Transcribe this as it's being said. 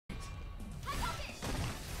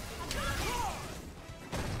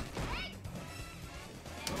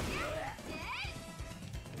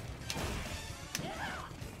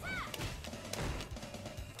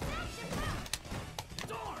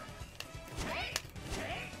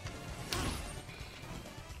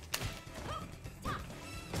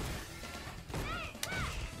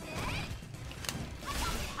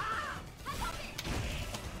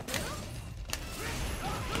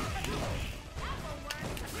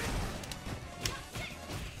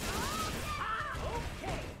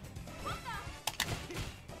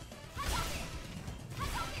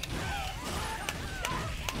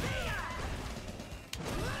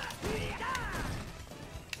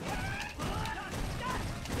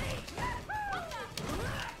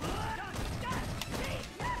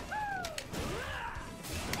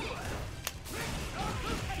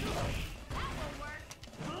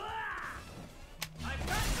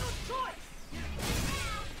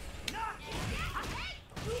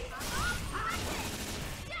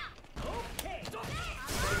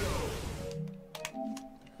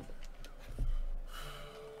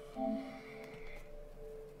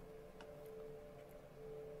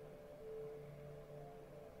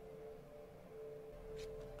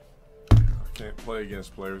Can't play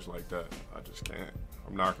against players like that. I just can't.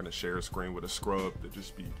 I'm not gonna share a screen with a scrub that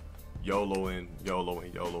just be YOLOing,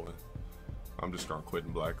 YOLOing, YOLOing. I'm just gonna quit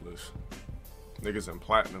in blacklist. Niggas in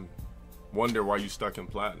platinum wonder why you stuck in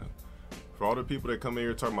platinum. For all the people that come in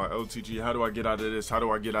here talking about LTG, how do I get out of this? How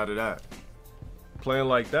do I get out of that? Playing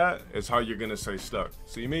like that is how you're gonna stay stuck.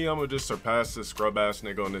 See me, I'm gonna just surpass this scrub ass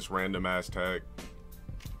nigga on this random ass tag.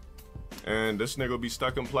 And this nigga will be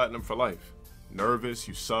stuck in platinum for life. Nervous,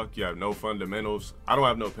 you suck, you have no fundamentals. I don't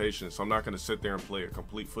have no patience, so I'm not gonna sit there and play a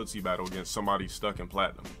complete footsie battle against somebody stuck in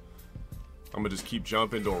platinum. I'm gonna just keep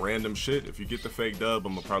jumping, doing random shit. If you get the fake dub,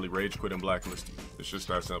 I'm gonna probably rage quit and blacklist you. It's just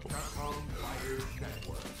that simple.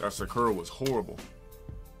 That Sakura was horrible.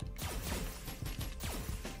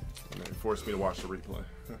 And they forced me to watch the replay.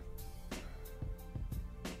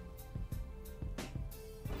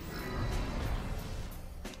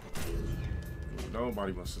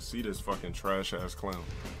 Nobody wants to see this fucking trash ass clown.